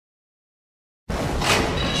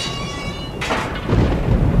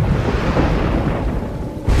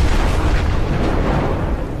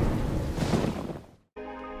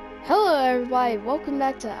everybody, welcome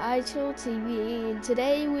back to iChill TV, and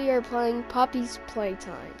today we are playing Poppy's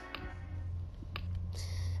Playtime.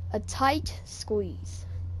 A tight squeeze.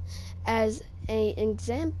 As an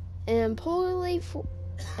employee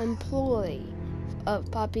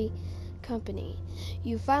of Poppy Company,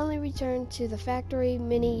 you finally return to the factory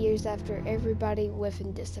many years after everybody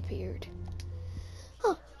whiffing disappeared.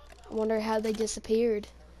 Huh, I wonder how they disappeared.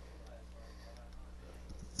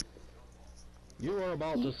 You are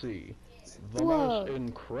about to see the Whoa. most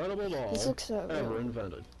incredible doll ever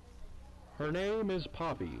invented. Her name is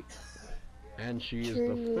Poppy, and she is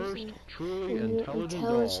the first truly intelligent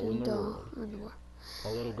doll in the world. A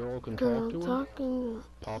little girl can talk to her.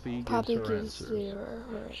 Poppy gives her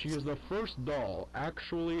answers. She is the first doll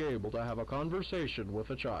actually able to have a conversation with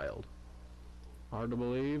a child. Hard to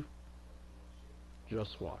believe?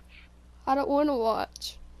 Just watch. I don't want to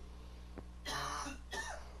watch.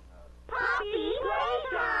 Poppy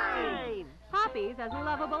Playtime! Poppy's as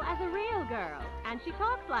lovable as a real girl, and she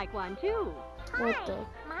talks like one too. What the?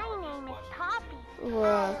 My name is Poppy.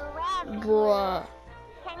 Bruh.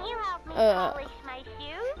 Can you help me polish my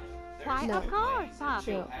shoes? Why, No. of course,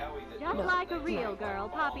 Poppy. Sure. Just No. like a real girl,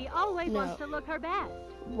 Poppy always wants to look her best.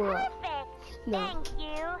 Bruh. Perfect. No. Thank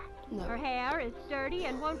you. Her No. hair is sturdy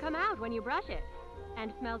and won't come out when you brush it,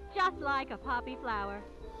 and smells just like a poppy flower.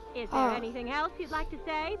 Is there anything else you'd like to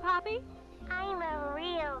say, Poppy? I'm a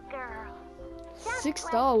real girl. Just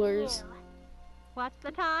 $6. like you. What's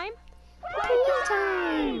the time?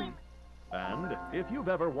 Playtime. And if you've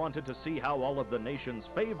ever wanted to see how all of the nation's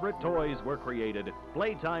favorite toys were created,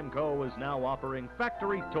 Playtime Co. is now offering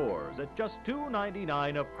factory tours at just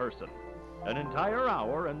 $2.99 a person. An entire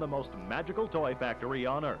hour in the most magical toy factory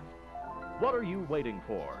on Earth. What are you waiting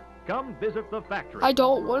for? Come visit the factory. I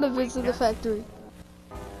don't want to visit the factory.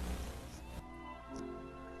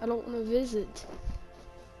 I don't want to visit.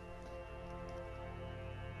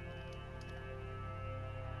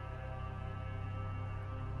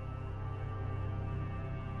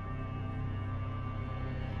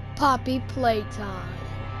 Poppy Playtime.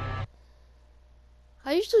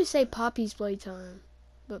 I usually say Poppy's Playtime,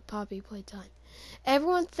 but Poppy Playtime.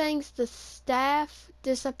 Everyone thinks the staff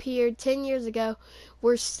disappeared 10 years ago.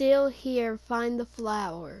 We're still here. Find the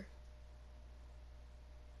flower.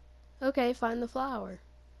 Okay, find the flower.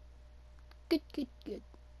 Good, good, good.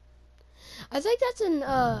 I think that's in,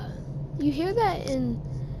 you hear that in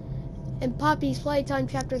Poppy's Playtime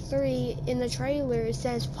Chapter 3 in the trailer. It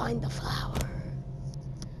says, find the flower.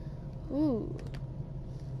 Ooh.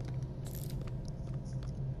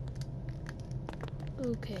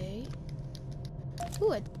 Okay.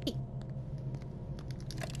 Ooh, a tea.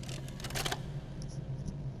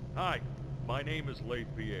 Hi, my name is Leith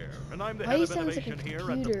Pierre, and I'm the Why head he of sounds like a innovation here at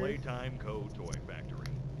the computer? Playtime Co. Toy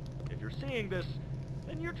Factory. If you're seeing this,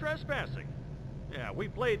 then you're trespassing. Yeah, we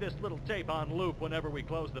play this little tape on loop whenever we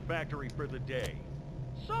close the factory for the day.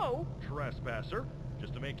 So, trespasser,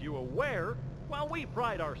 just to make you aware, while we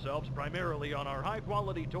pride ourselves primarily on our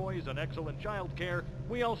high-quality toys and excellent child care,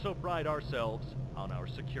 we also pride ourselves on our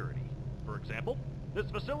security. For example, this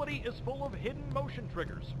facility is full of hidden motion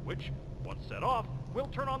triggers, which, once set off, will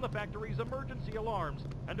turn on the factory's emergency alarms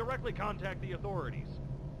and directly contact the authorities.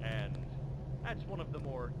 And that's one of the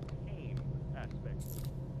more tame aspects.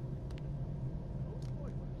 No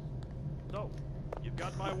spoilers. So, you've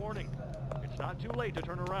got my warning. It's not too late to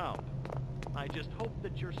turn around. I just hope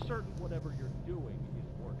that you're certain whatever you're doing is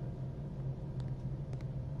working.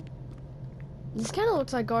 This kind of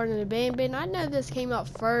looks like Garden of Banban. I know this came out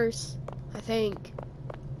first, I think.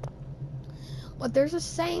 But there's the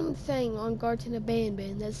same thing on Garden of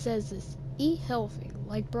Banban that says this. Eat healthy,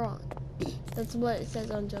 like Braun. That's what it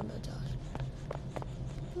says on Jumbo Josh.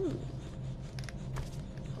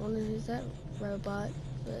 I wonder who's that robot,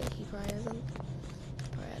 but he probably hasn't.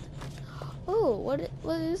 Oh, what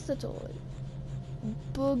is the toy?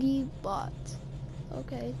 Boogie Bot.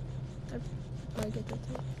 Okay. I'd probably get that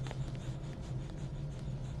too.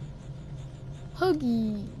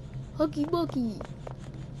 Huggy. Huggy Buggy.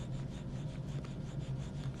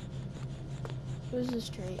 Where's this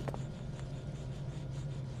train?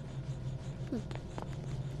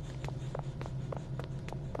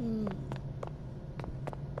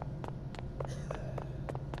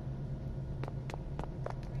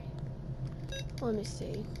 Let me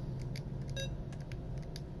see.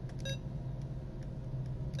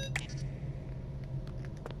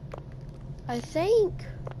 I think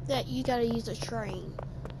that you gotta use a train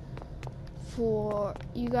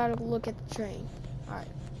you gotta look at the train. Alright.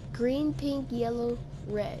 Green, pink, yellow,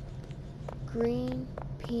 red. Green,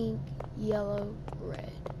 pink, yellow,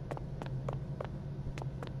 red.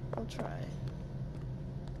 I'll try.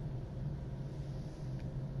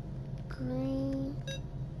 green,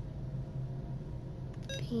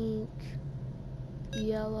 pink,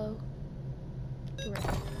 yellow,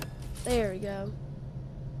 red. There we go.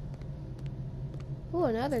 Oh,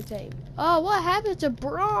 another tape. Oh, what happened to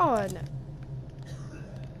Braun?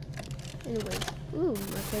 Anyways, ooh,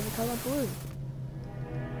 my favorite color, blue.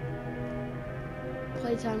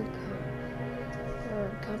 Playtime or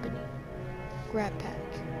company. Grab pack.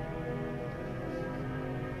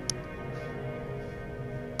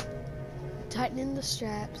 Tightening the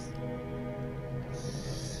straps.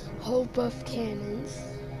 Hope of cannons.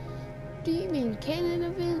 Do you mean cannon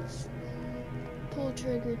events? Pull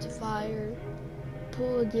trigger to fire.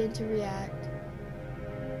 Pull again to react.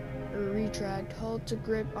 Or retract. Hold to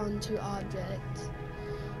grip onto objects.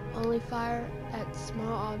 Only fire at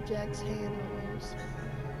small objects, handles.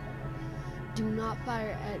 Do not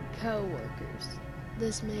fire at co-workers.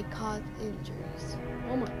 This may cause injuries.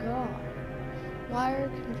 Oh my god. Wire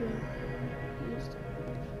control.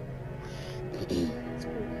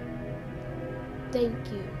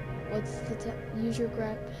 Thank you. What's the time? Use your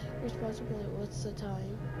grab responsibility. What's the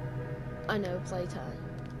time? I know, playtime.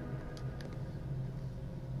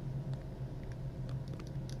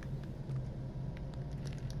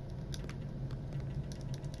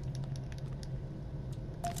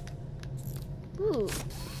 Ooh.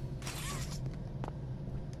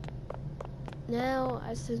 Now,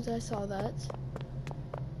 as soon as I saw that,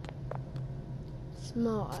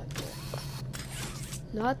 small object.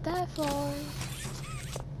 Not that far.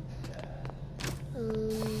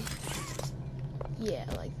 Yeah,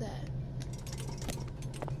 like that.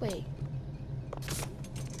 Wait.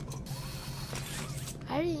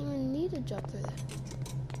 I didn't even need to jump through that.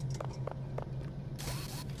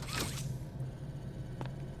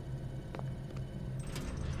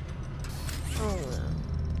 Oh no.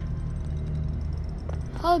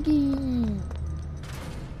 Huggy!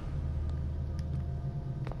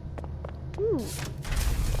 Ooh.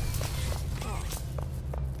 Oh.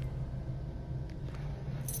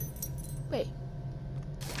 Wait.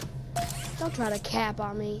 Don't try to cap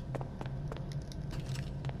on me.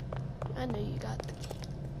 I know you got the key.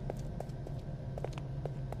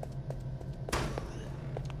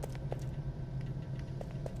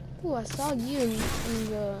 Ooh, I saw you in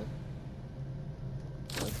the...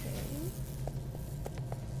 Okay.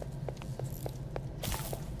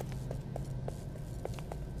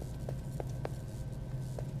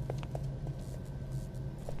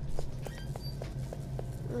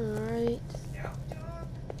 Alright.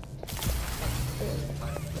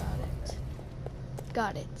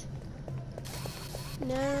 Got it.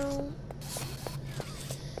 Now,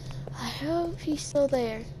 I hope he's still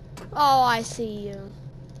there. Oh, I see you.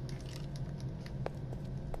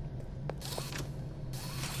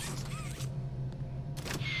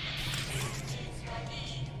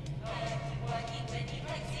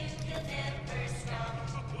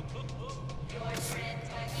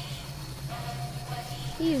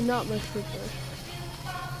 He is not my super.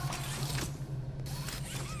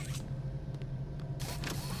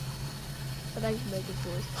 But I can make it for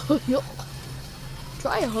us.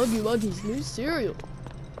 Try Huggy Wuggy's new cereal.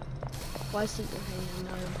 Why sit your hand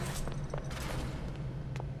now?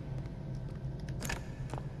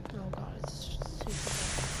 Oh god, it's super bad.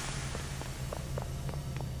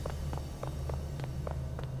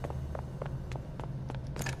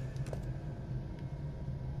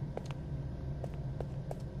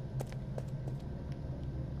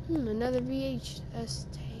 Another VHS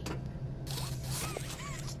tape.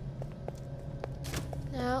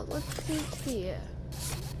 Now let's see here.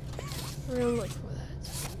 We're gonna look for that.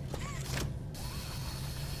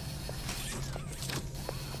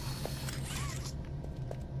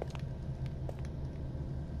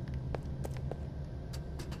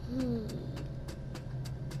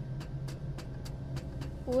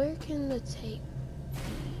 Where can the tape be?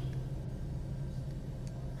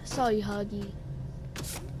 I saw you, Huggy.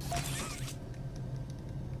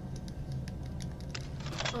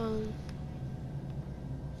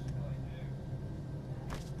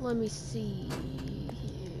 Let me see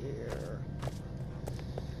here.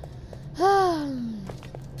 Ooh,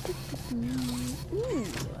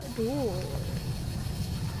 a door.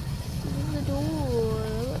 There's a door.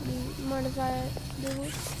 Let me mind if I do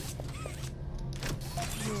it.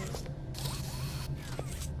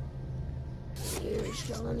 Here's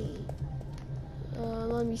Johnny.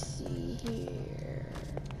 Let me see here.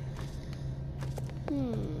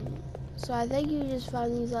 So I think you just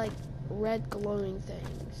find these like red glowing things.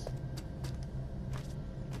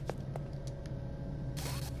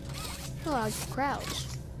 Oh, I can crouch.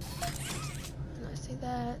 And I see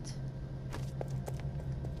that.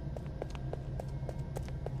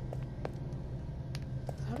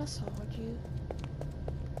 I saw you.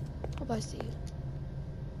 Hope I see you.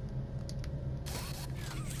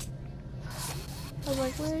 I was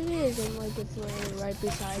like, where it is? And like, it's literally right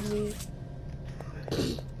beside me.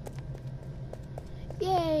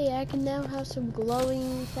 Yay, I can now have some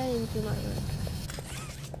glowing things in my room.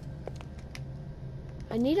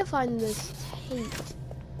 I need to find this tape.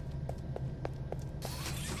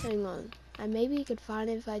 Hang on. I maybe could find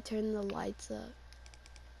it if I turn the lights up.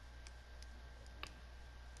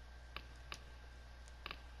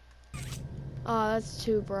 Oh, that's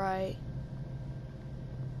too bright.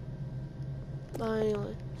 But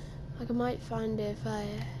anyway, like I might find it if I...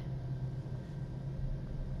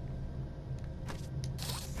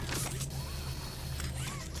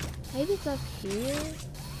 Maybe it's up here?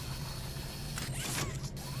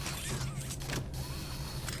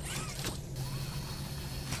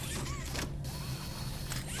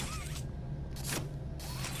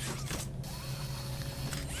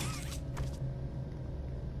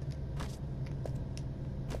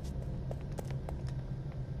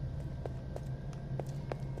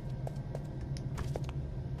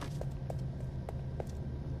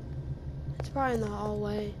 It's probably in the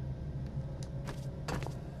hallway.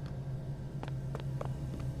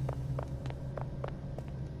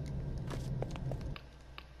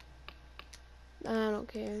 I don't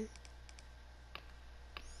care.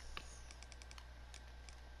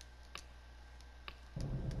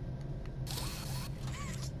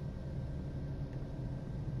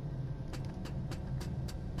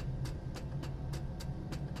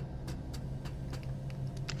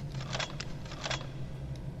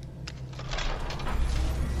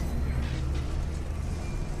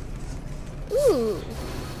 Ooh!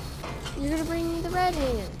 You're gonna bring me the red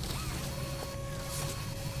hand.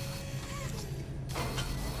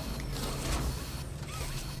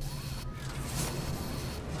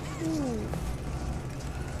 Ooh.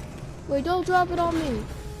 Wait, don't drop it on me.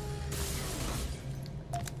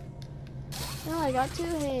 Now I got 2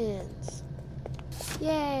 hands.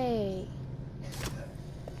 Yay!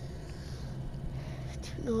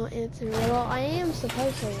 Do not answer. Well, I am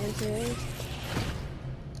supposed to answer.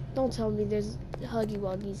 Don't tell me there's Huggy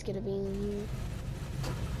Wuggy's gonna be in here.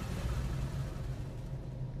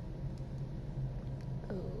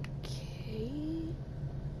 Okay.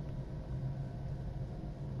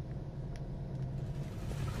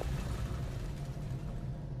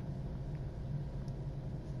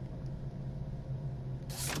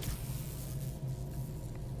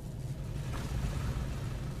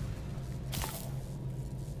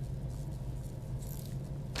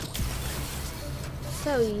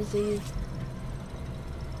 So easy.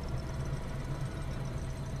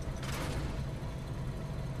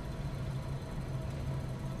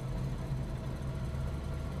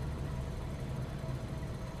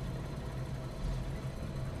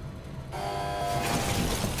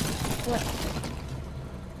 What?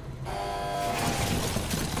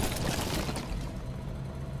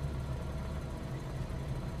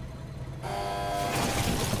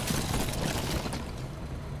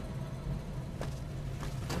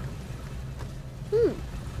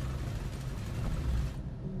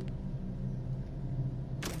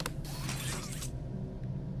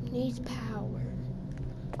 Needs power.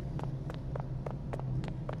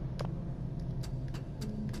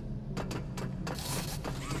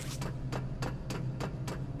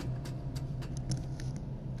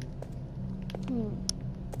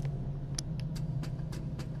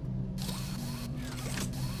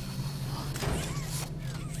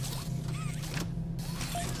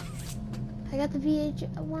 I got the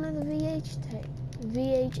one of the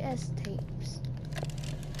VHS tapes.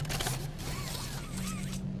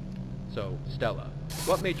 So, Stella,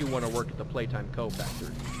 what made you want to work at the Playtime Co.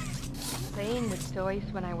 factory? Playing with toys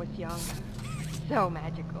when I was young. So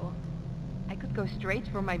magical. I could go straight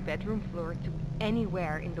from my bedroom floor to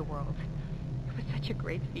anywhere in the world. It was such a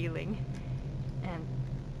great feeling. And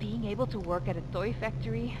being able to work at a toy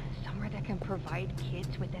factory, somewhere that can provide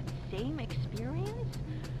kids with that same experience?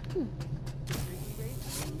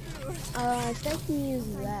 I think we use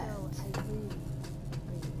that. I really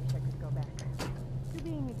wish I could go back to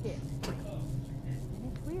being a kid.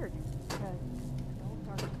 And it's weird, because adults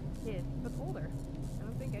are just kids, but older. I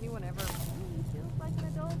don't think anyone ever really feels like an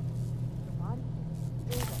adult. Their body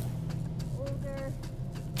is older.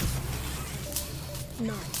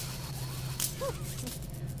 Nice.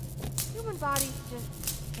 Human bodies just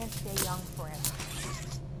can't stay young forever.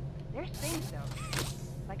 There's things, though.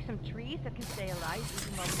 Like some trees that can stay alive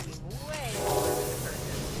even while being way older than a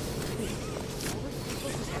person. Oldest people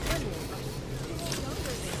who ever lived are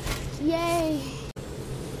younger than me. Yay!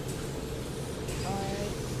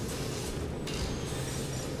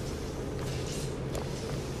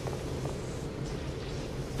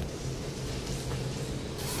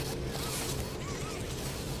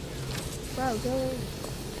 go, go in.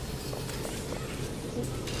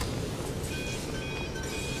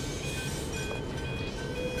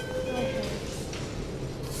 Okay.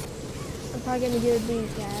 I'm probably gonna get a booty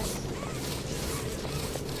cat.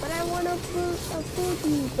 But I want a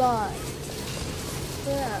booty box.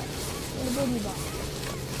 Yeah, and a booty box.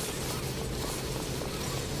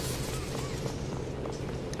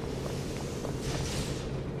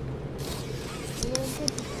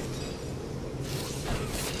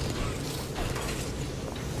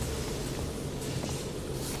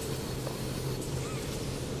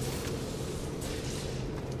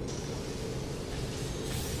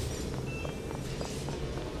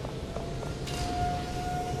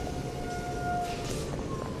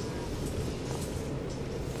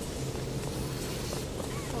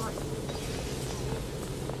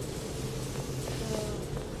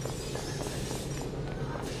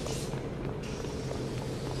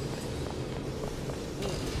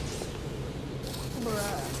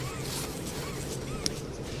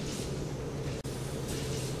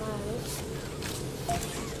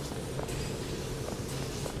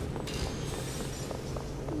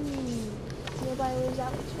 Nobody lives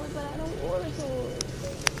out with toys, but I don't want a toy.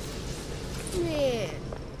 Man.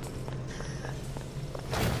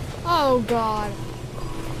 Oh God.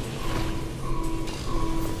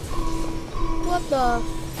 What the?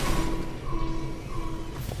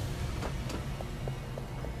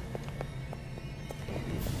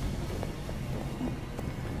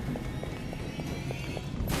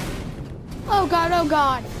 Oh God, oh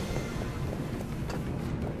God.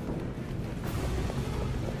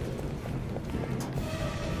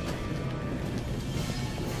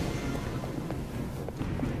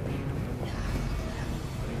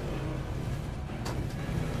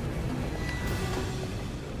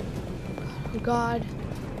 Oh God.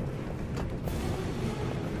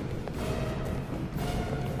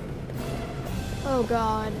 Oh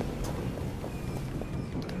God.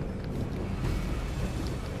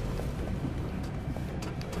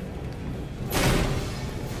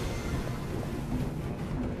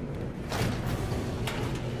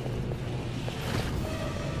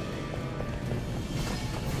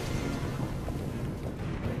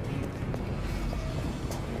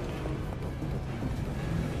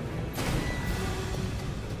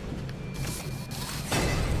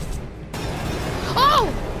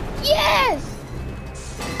 Yes!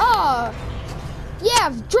 Yeah,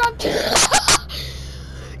 I've dropped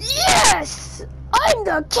Yes! I'm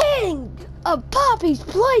the king of Poppy's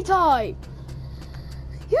playtime!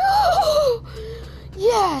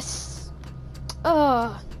 Yes!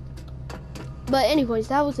 But anyways,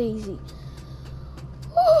 that was easy.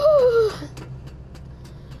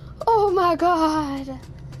 Oh my God!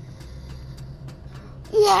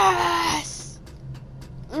 Yes!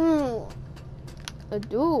 A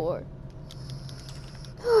door.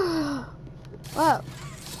 Wow,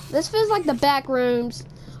 this feels like the back rooms.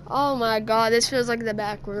 Oh my God, this feels like the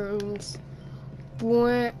back rooms.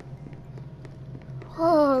 Oh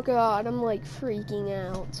God, I'm like freaking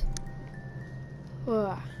out.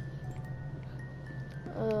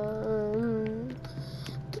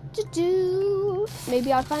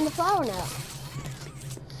 Maybe I'll find a flower now.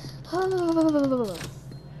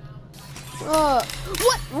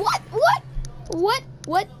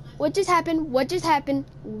 What just happened? What just happened?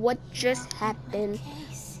 What just happened?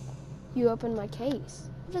 You opened my case.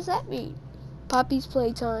 What does that mean? Poppy's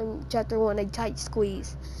Playtime, Chapter 1, A Tight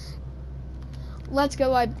Squeeze. Let's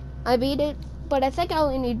go. I beat it, but I think I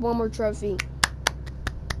only need one more trophy.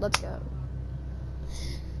 Let's go.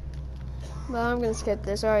 Well, I'm gonna skip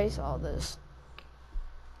this. I already saw this.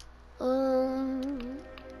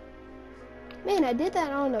 Man, I did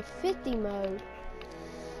that on a 50 mode.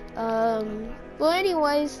 Well,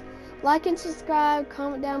 anyways, like and subscribe,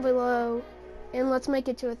 comment down below, and let's make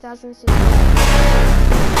it to 1,000 subscribers.